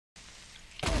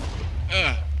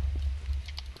Hey,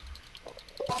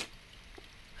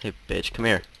 bitch, come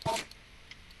here.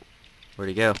 Where'd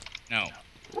he go? No.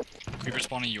 Creeper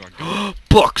spawning, you are good.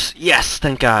 Books! Yes,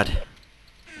 thank God.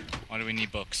 Why do we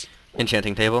need books?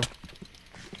 Enchanting table.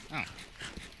 Oh.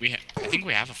 I think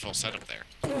we have a full setup there.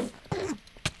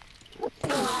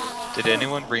 Did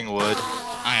anyone bring wood?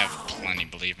 I have plenty,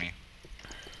 believe me.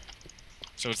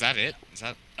 So is that it? Is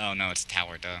that... Oh, no, it's a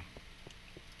tower, duh.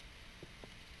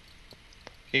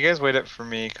 Can you guys wait up for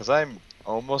me? Because I'm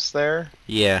almost there.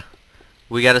 Yeah.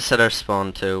 We gotta set our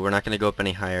spawn too. We're not gonna go up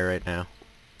any higher right now.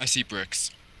 I see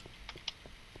bricks.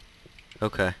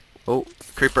 Okay. Oh,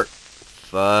 creeper.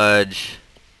 Fudge.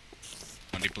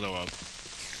 When they blow up.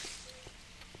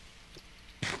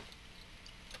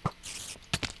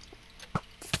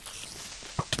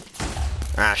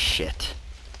 Ah, shit.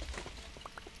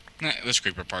 Nah, there's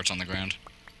creeper parts on the ground.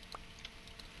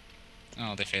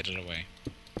 Oh, they faded away.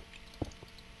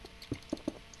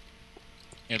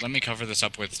 Here, let me cover this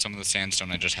up with some of the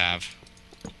sandstone I just have.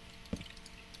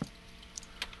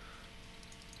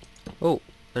 Oh,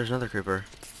 there's another creeper.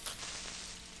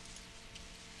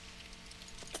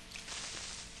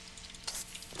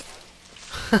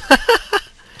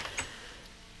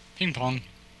 Ping pong.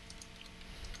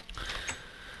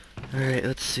 Alright,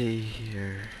 let's see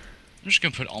here. I'm just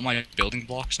gonna put all my building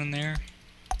blocks in there.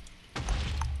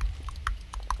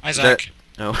 Is Isaac.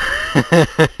 No.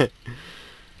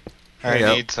 I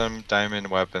Yep. need some diamond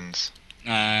weapons.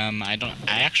 I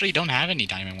actually don't have any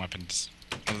diamond weapons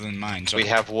other than mine. So We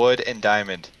have wood and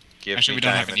diamond. Give actually me we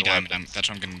don't have any diamond. weapons. That's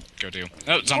what I'm gonna go do.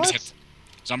 Oh, zombie's What? head.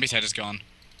 Zombie's head is gone.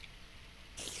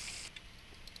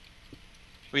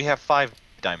 We have 5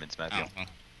 diamonds, Matthew. Oh, well.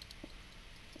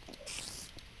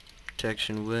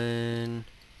 Protection win.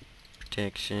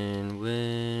 Protection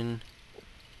win.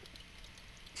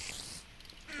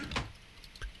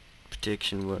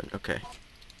 Protection win. Okay.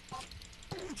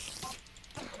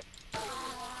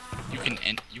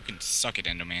 You can suck it,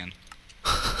 Enderman.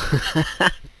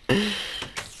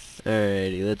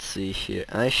 Alrighty, let's see here.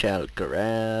 I shall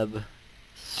grab.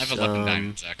 I have 11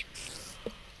 diamonds, Zach.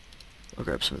 I'll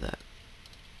grab some of that.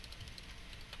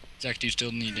 Zach, do you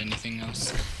still need anything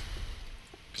else?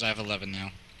 Because I have 11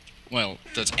 now. Well,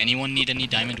 does anyone need any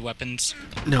diamond weapons?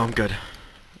 No, I'm good.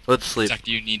 Let's sleep. Zach,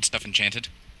 do you need stuff enchanted?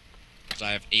 Because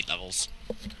I have 8 levels.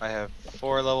 I have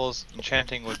 4 levels.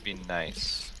 Enchanting would be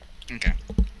nice. Okay.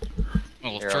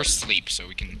 Well, Here, first sleep, so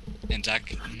we can... And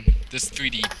Zach, this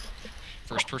 3D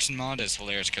first-person mod is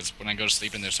hilarious, because when I go to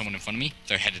sleep and there's someone in front of me,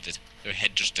 their head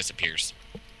just disappears.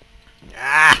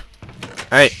 Ah!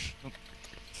 Alright.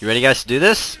 You ready, guys, to do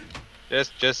this?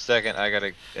 Just a second. I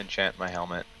gotta enchant my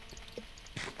helmet.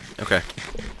 Okay.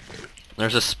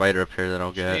 There's a spider up here that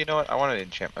I'll get. You know what? I want to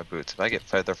enchant my boots. If I get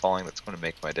feather falling, that's going to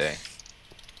make my day.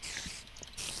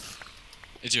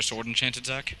 Is your sword enchanted,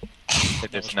 Zach?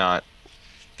 If it's not,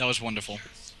 That was wonderful.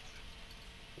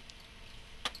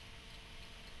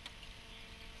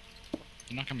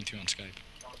 You're not coming through on Skype.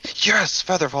 yes,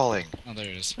 feather falling. Oh, there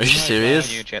it is. Are you serious?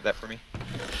 Can you enchant that for me?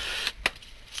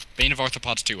 Bane of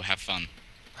Arthropods 2, have fun.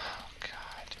 Oh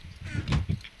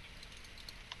God.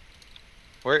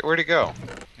 Where'd he go?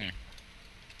 Here.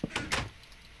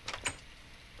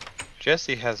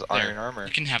 Jesse has iron There. armor.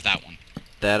 You can have that one.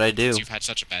 That I do. 'Cause you've had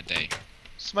such a bad day.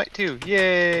 Smite 2,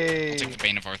 yay! I'll take the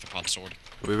Bane of Arthropods sword.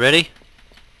 Are we ready?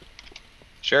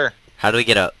 Sure. How do we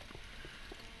get up?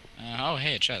 Oh,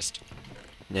 hey, a chest.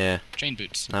 Yeah, Chain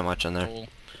boots. not much on there. Coal.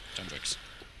 Stone bricks.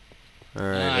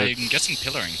 Alright, you can get some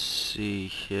pillaring. see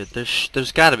here.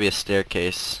 There's gotta be a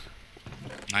staircase.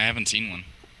 I haven't seen one.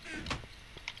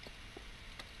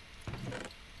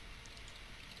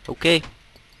 Okay.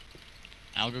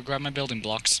 I'll go grab my building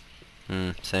blocks.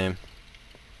 Same.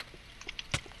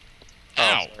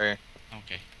 Ow! Oh, sorry.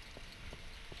 Okay.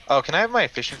 Oh, can I have my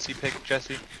efficiency pick,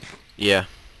 Jesse? Yeah,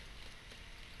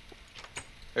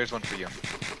 There's one for you.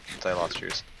 Since I lost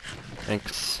yours.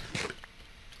 thanks.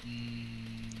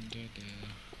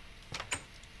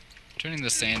 Turning the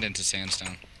sand into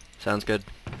sandstone. Sounds good.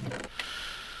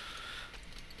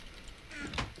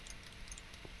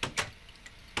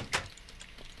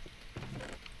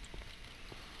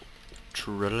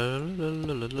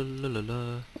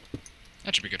 Tra-la-la-la-la-la-la-la.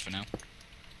 That should be good for now.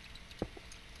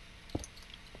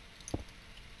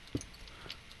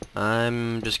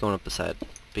 I'm just going up the side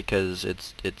because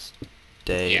it's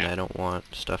day and Yeah. I don't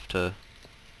want stuff to.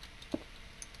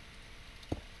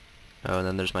 Oh, and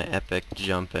then there's my epic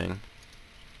jumping.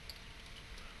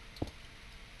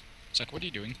 Zach, what are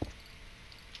you doing?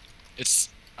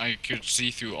 I could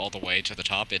see through all the way to the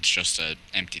top. It's just an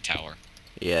empty tower.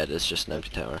 Yeah, it is just an empty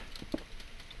tower.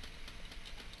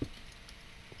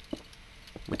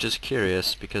 Which is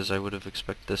curious, because I would have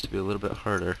expected this to be a little bit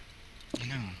harder. I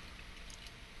know.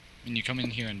 When you come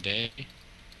in here and day.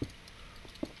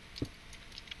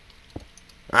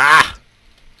 Ah!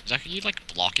 Zach, are you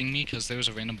like blocking me? Because there was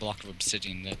a random block of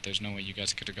obsidian that there's no way you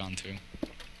guys could have gone through.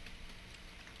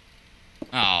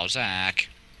 Oh, Zach.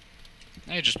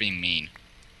 Now you're just being mean.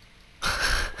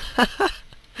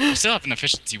 I still have an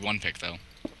efficiency 1 pick though.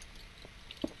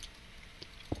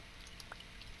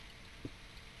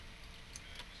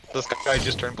 This guy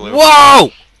just turned blue.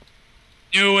 Whoa!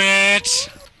 Do it!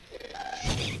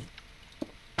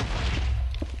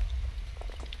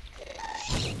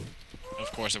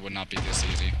 Of course it would not be this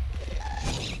easy.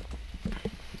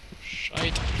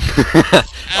 Shite.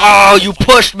 Oh, you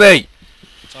pushed me!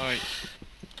 Sorry.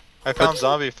 I found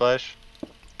zombie flesh.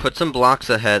 Put some blocks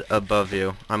ahead above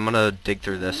you. I'm gonna dig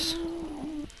through this.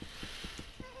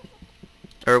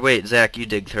 Or wait, Zach, you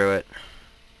dig through it.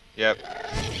 Yep.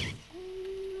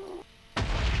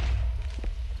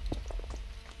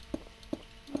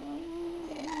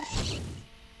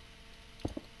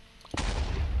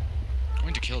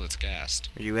 Going to kill this ghast.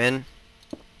 Are you in?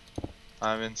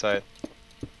 I'm inside.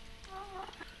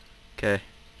 Okay.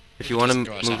 If you want to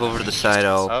Just go move over to the outside. side,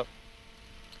 I'll... Oh.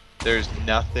 There's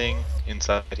nothing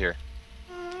inside here.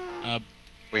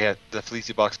 We had the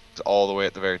fleecy box all the way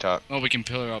at the very top. Well, we can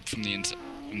pillar up from the inside.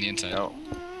 No.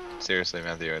 Seriously,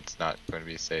 Matthew, it's not going to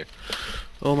be safe.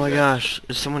 Oh my gosh.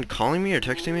 Is someone calling me or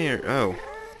texting me or... Oh.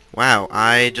 Wow,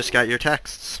 I just got your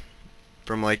texts.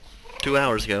 From like 2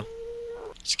 hours ago.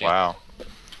 Skip. Wow.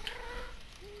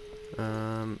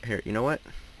 Here, you know what?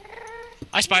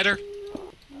 Hi, spider!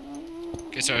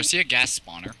 Okay, so I see a gas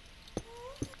spawner.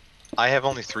 I have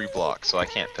only 3 blocks, so I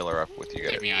can't pillar up with you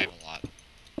guys. Give me, I have a lot.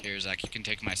 Here, Zach, you can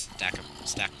take my stack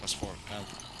plus 4.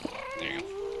 There you go.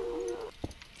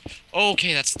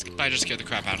 Okay, that spider scared the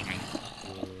crap out of me.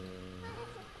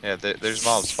 Yeah, there's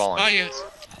mobs falling. Oh, yeah.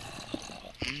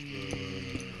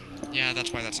 Yeah,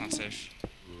 that's why that's not safe.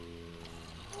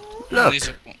 Look!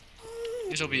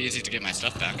 These will be easy to get my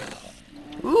stuff back.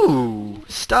 Ooh!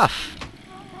 Stuff!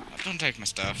 Don't take my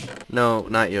stuff. No,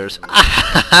 not yours.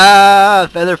 Ah!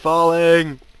 Feather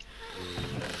falling!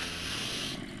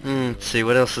 Let's see,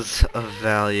 what else is of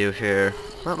value here?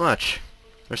 Not much.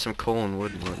 There's some coal and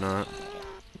wood and whatnot.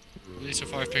 Really, so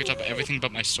far I've picked up everything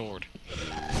but my sword.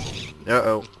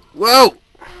 Uh-oh. Whoa!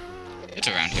 It's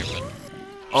around here, but...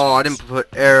 Oh, I didn't put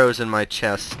arrows in my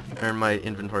chest, or in my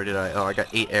inventory, did I? Oh, I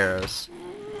got 8 arrows.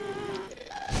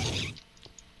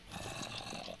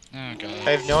 Oh, God.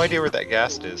 I have no idea where that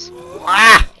ghast is.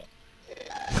 Ah!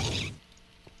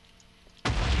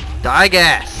 Die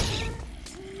gas!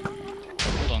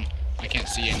 Hold on. I can't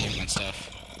see any of my stuff.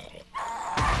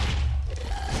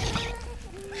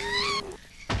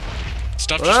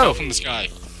 Stuff just Whoa. fell from the sky.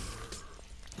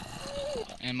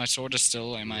 And my sword is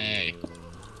still MIA. I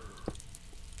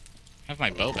have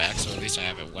my bow back, so at least I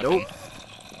have a weapon. Nope.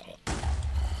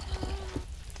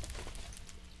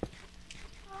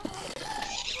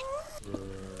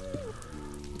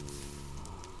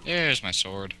 There's my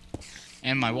sword.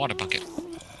 And my water bucket.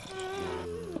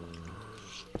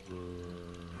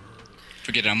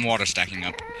 Forget it, I'm water stacking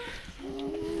up.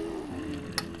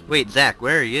 Wait, Zach,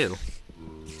 where are you?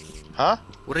 Huh?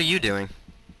 What are you doing?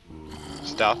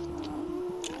 Stuff.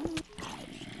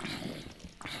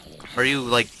 Are you,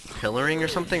 like, pillaring or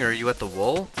something, or are you at the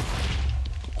wall?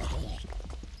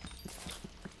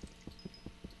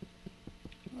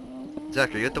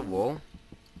 Zach, are you at the wall?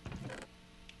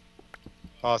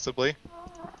 Possibly.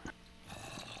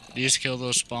 These kill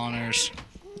those spawners.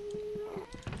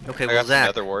 Okay, I well, got Zach,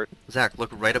 another wart. Zach, look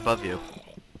right above you.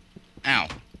 Ow.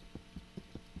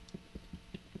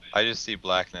 I just see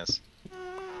blackness.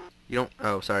 You don't...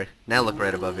 Oh, sorry. Now look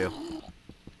right above you.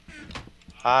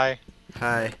 Hi.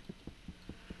 Hi.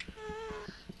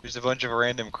 There's a bunch of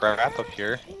random crap up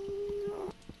here.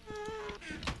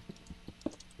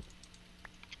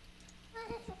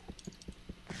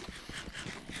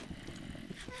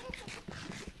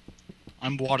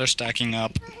 I'm water stacking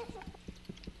up.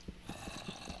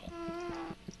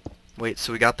 Wait,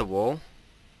 so we got the wool?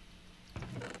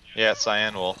 Yeah, it's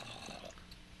cyan wool.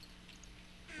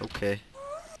 Okay.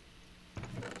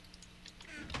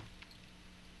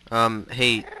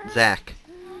 Hey, Zach.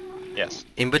 Yes.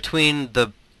 In between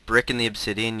the brick and the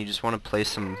obsidian, you just want to place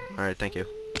some... Alright, thank you.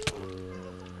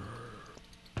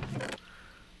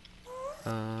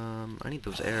 I need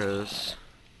those arrows.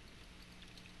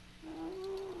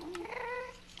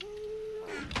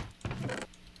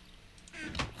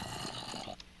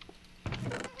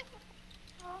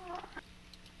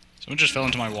 Someone just fell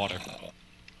into my water.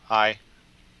 Hi.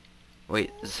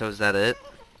 Wait, so is that it?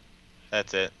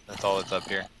 That's it. That's all that's up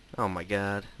here. Oh my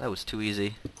god, that was too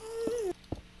easy.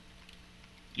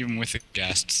 Even with the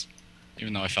ghasts.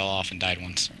 Even though I fell off and died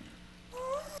once.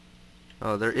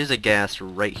 Oh, there is a gas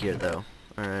right here, though.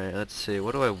 Alright, let's see.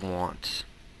 What do I want?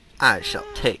 I shall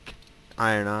take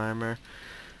iron armor,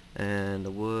 and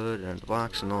the wood, and the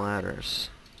blocks, and the ladders,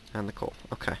 and the coal.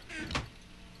 Okay.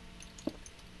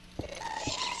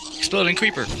 Exploding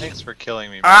creeper. Thanks for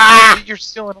killing me. Ah! You're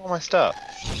stealing all my stuff.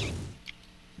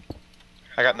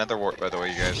 I got nether wart, by the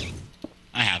way, you guys.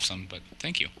 I have some, but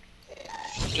thank you.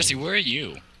 Jesse, where are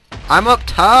you? I'm up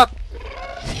top!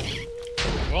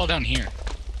 We're all down here.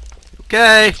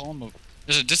 Okay!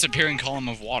 There's a disappearing column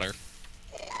of water.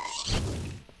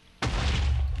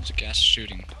 There's a gas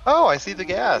shooting. Oh, I see the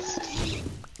gas.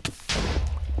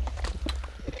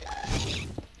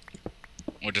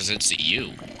 Or does it see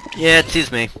you? Yeah, it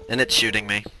sees me, and it's shooting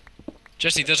me.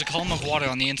 Jesse, there's a column of water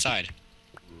on the inside.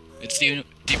 It's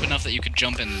deep enough that you could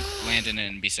jump and land in it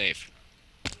and be safe.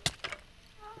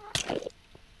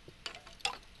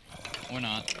 Or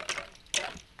not.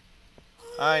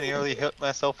 I nearly hit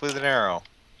myself with an arrow.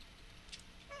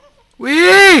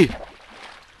 Whee!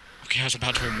 Okay, I was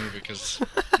about to remove it because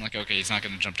I'm like, okay, he's not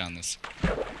gonna jump down this.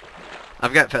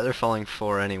 I've got feather falling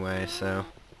 4 anyway, so...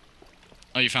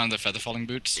 Oh, you found the feather falling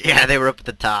boots? Yeah, they were up at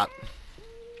the top.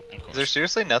 Of course. Is there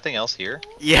seriously nothing else here?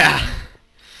 Yeah!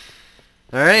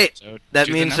 Alright, So, that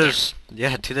to the means nether. there's...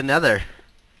 Yeah, to the nether.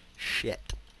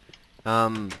 Shit.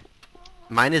 Mine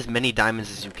as many diamonds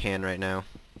as you can right now.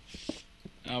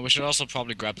 We should also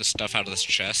probably grab the stuff out of this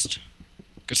chest.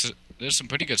 Because there's some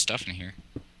pretty good stuff in here.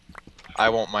 I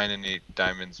won't mine any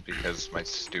diamonds because my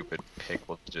stupid pick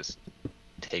will just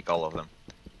take all of them.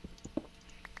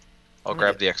 I'll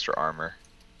grab the extra armor.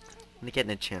 Let me get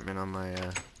an enchantment on my,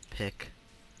 pick.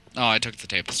 Oh, I took the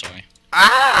table, sorry.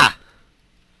 Ah!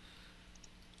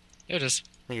 There it is.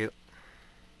 Thank you.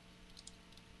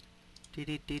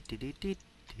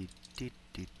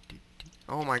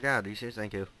 Oh my god, are you serious?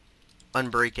 Thank you.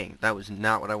 Unbreaking. That was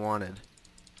not what I wanted.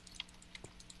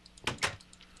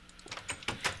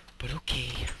 But okay.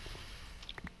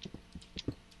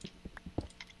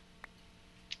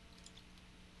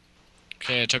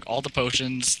 Okay, I took all the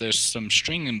potions. There's some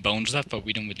string and bones left, but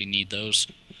we don't really need those.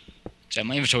 So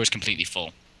my inventory is completely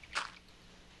full.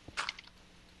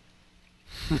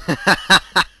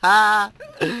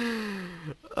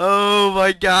 Oh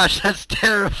my gosh, that's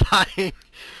terrifying.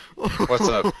 What's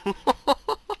up?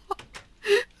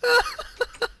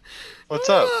 What's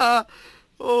up?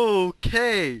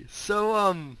 Okay,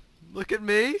 so look at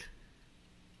me.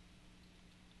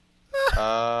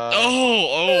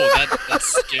 That's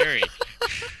scary.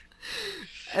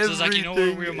 So Zach, you know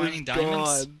where we were mining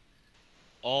diamonds? Gone.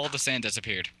 All the sand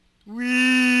disappeared.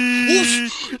 Whee!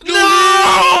 Oof!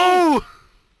 No!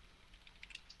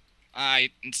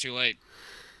 It's too late.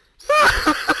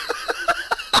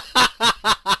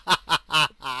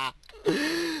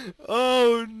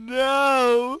 Oh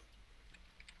no!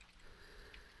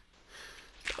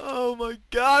 Oh my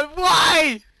god,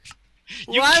 why?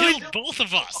 You Why killed would... both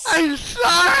of us! I'm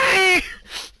sorry!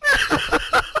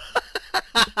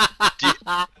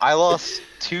 I lost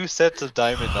 2 sets of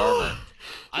diamond armor.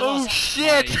 I Oh, lost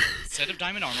shit! my set of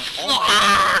diamond armor, all my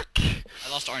Fuck! I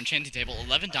lost our enchanting table,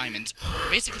 11 diamonds,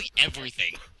 basically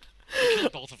everything. You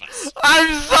killed both of us.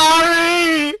 I'm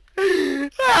sorry! You know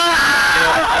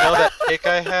that pick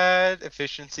I had?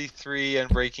 Efficiency 3 and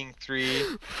breaking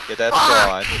 3? Yeah, that's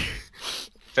gone.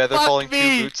 Feather Fuck falling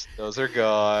me. 2 boots, those are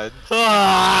gone.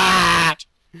 Ah!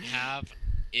 We have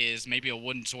is maybe a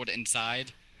wooden sword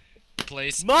inside the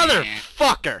place. And,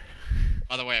 Motherfucker!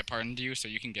 by the way, I pardoned you, so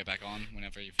you can get back on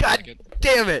whenever you feel God like it.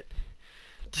 damn it!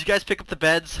 Did you guys pick up the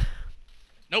beds?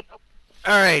 Nope.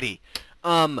 Alrighty.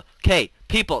 Okay,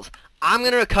 peoples, I'm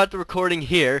gonna cut the recording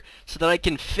here so that I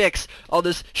can fix all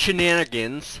this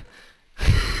shenanigans.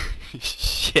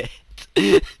 Shit.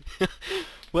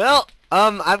 Well,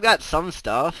 I've got some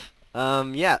stuff.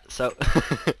 Yeah, so...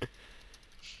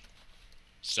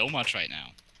 So much right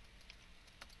now.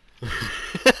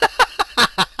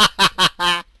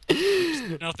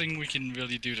 There's nothing we can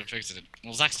really do to fix it.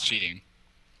 Well, Zach's cheating.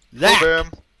 Zach! Oh,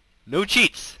 bam. No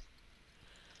cheats!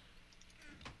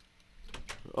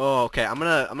 Oh, okay, I'm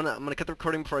gonna cut the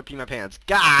recording before I pee my pants.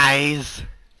 Guys!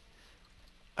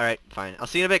 Alright, fine. I'll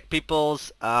see you in a bit,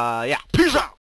 peoples. Yeah, peace out!